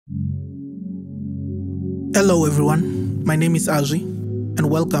Hello everyone, my name is Avi and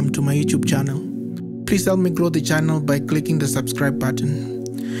welcome to my YouTube channel. Please help me grow the channel by clicking the subscribe button.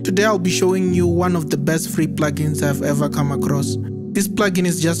 Today I'll be showing you one of the best free plugins I've ever come across. This plugin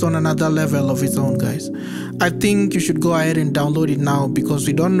is just on another level of its own, guys. I think you should go ahead and download it now because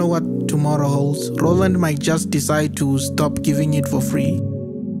we don't know what tomorrow holds. Roland might just decide to stop giving it for free.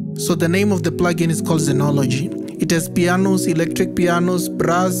 So the name of the plugin is called Zenology. It has pianos, electric pianos,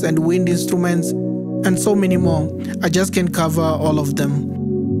 brass and wind instruments, and so many more. I just can't cover all of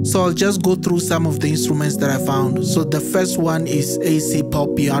them. So I'll just go through some of the instruments that I found. So the first one is AC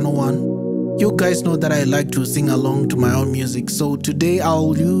pop piano one. You guys know that I like to sing along to my own music. So today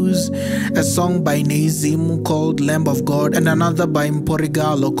I'll use a song by Neizim called Lamb of God and another by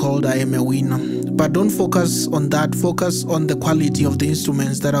Mporigalo called I Am a Winner. But don't focus on that, focus on the quality of the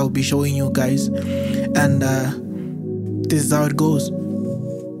instruments that I'll be showing you guys. And this is how it goes.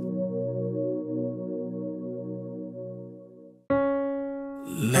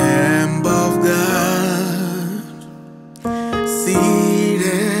 Lamb of God,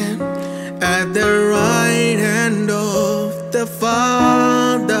 seated at the right hand of the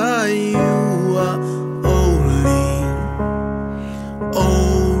Father, you are holy,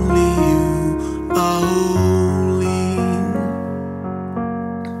 only you are holy.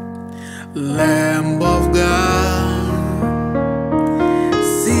 Lamb of God,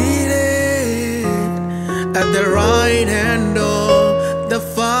 seated at the right hand of the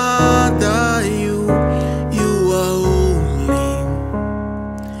Father, you are holy,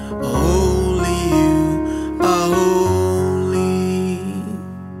 holy, you are holy.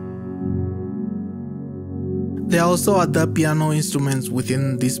 There are also other piano instruments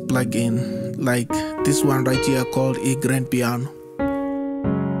within this plugin, like this one right here called a grand piano.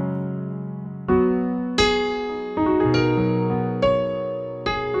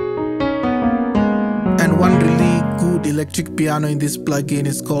 And one really good electric piano in this plugin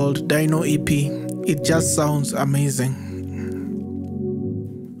is called Dino EP. It just sounds amazing.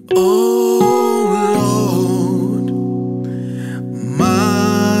 Oh Lord,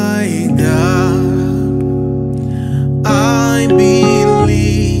 my God, I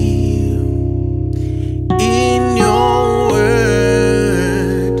believe in your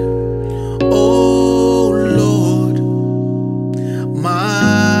word. Oh Lord,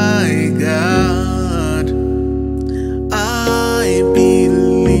 my God, I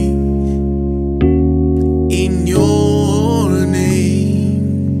believe in your name.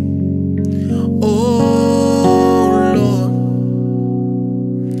 Oh Lord,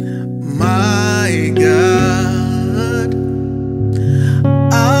 my God,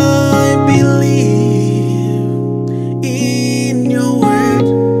 I believe in your word.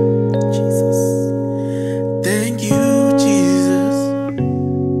 Jesus, thank you, Jesus.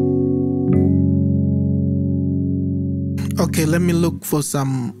 Okay, let me look for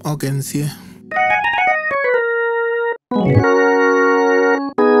some organs here.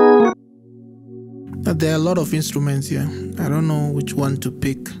 There are a lot of instruments here. I don't know which one to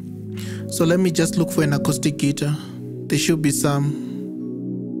pick. So let me just look for an acoustic guitar. There should be somewhere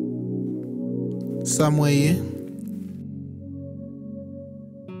here.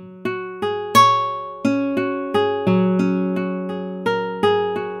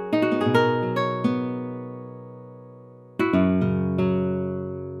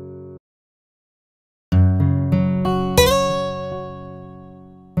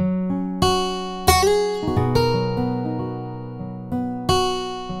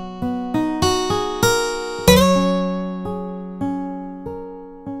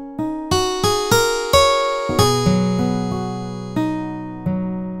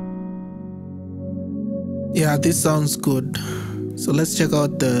 Yeah, this sounds good. So let's check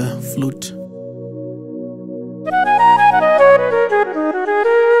out the flute.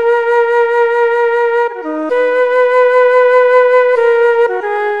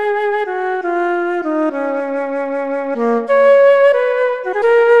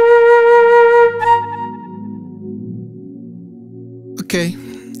 Okay,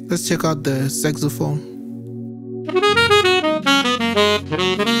 let's check out the saxophone.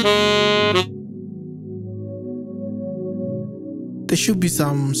 There should be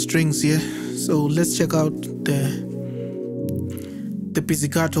some strings here, so let's check out the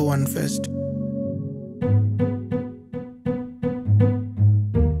pizzicato one first.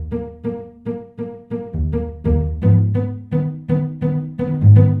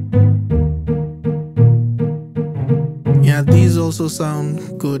 Yeah, these also sound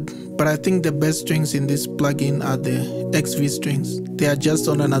good, but I think the best strings in this plugin are the XV strings. They are just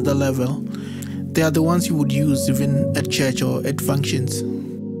on another level. They are the ones you would use even at church or at functions.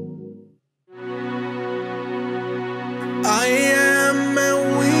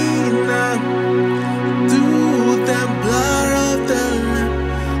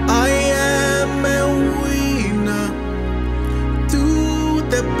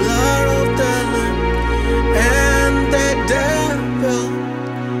 the blood of the Lamb, and the devil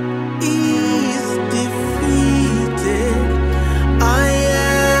is defeated. I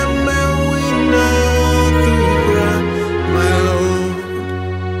am a winner through Christ, my Lord.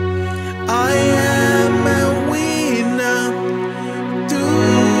 I am a winner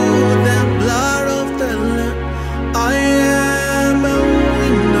through the blood of the Lamb. I am a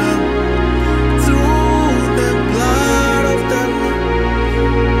winner through the blood of the Lamb,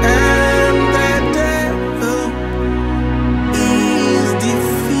 and the devil is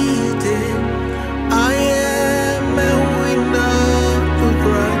defeated. I am a winner through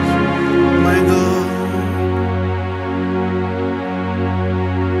Christ, my God.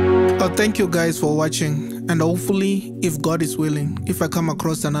 Thank you guys for watching, and hopefully, if God is willing, if I come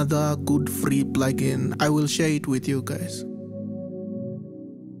across another good free plugin, I will share it with you guys.